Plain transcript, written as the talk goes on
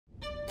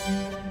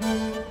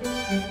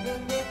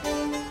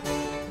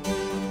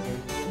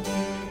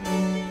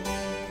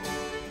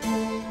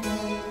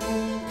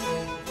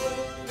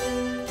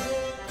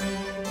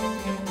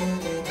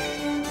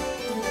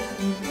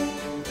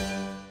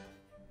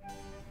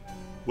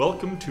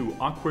Welcome to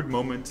Awkward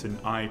Moments in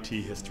IT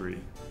History.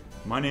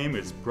 My name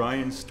is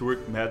Brian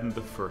Stewart Madden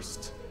I,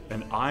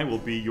 and I will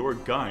be your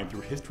guide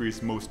through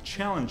history's most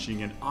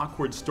challenging and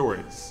awkward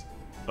stories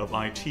of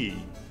IT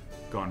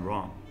gone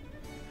wrong.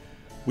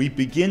 We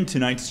begin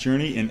tonight's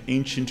journey in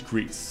ancient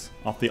Greece,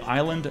 off the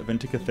island of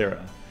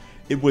Antikythera.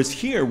 It was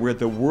here where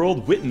the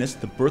world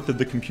witnessed the birth of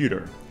the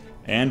computer,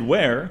 and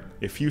where,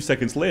 a few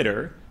seconds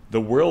later,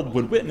 the world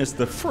would witness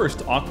the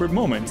first awkward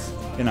moments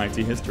in IT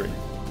history.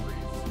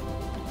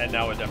 And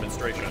now a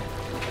demonstration.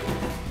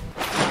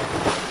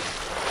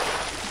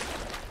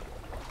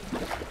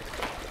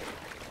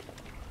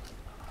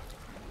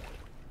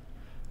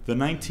 The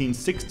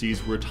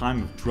 1960s were a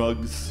time of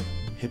drugs,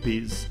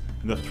 hippies,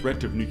 and the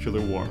threat of nuclear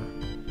war.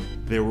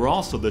 They were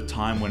also the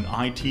time when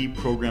IT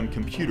programmed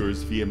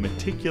computers via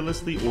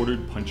meticulously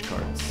ordered punch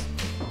cards.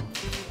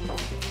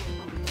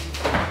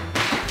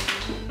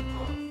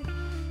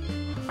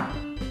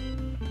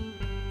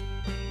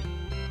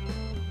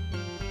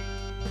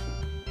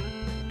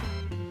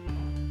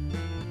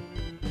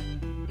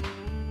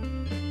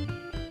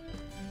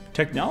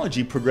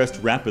 Technology progressed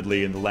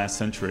rapidly in the last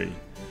century.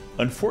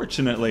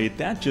 Unfortunately,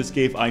 that just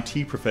gave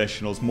IT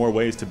professionals more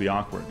ways to be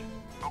awkward.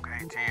 Okay,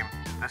 team,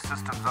 this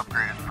systems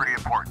upgrade is pretty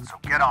important, so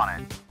get on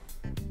it.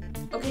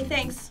 Okay,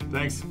 thanks.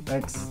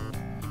 Thanks.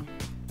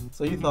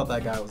 So you thought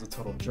that guy was a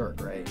total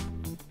jerk, right?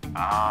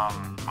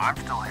 I'm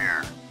still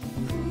here.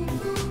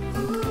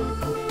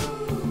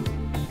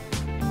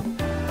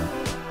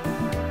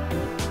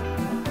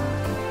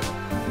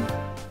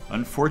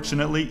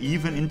 Unfortunately,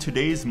 even in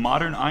today's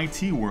modern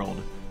IT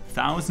world,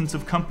 thousands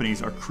of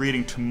companies are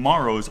creating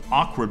tomorrow's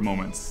awkward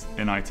moments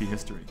in IT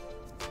history.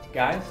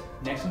 Guys,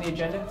 next on the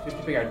agenda, we have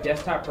to pick our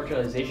desktop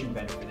virtualization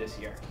vendor for this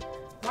year.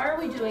 Why are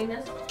we doing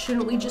this?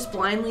 Shouldn't we just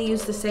blindly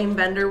use the same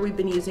vendor we've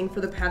been using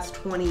for the past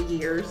 20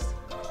 years?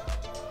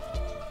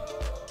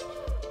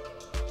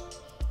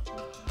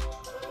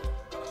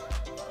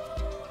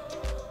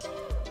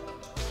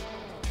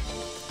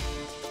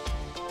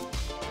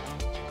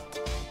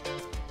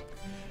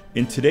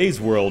 In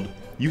today's world,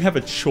 you have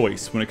a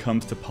choice when it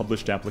comes to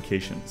published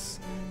applications.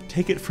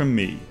 Take it from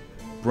me,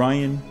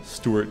 Brian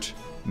Stewart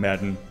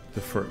Madden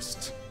I.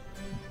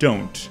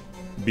 Don't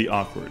be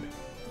awkward.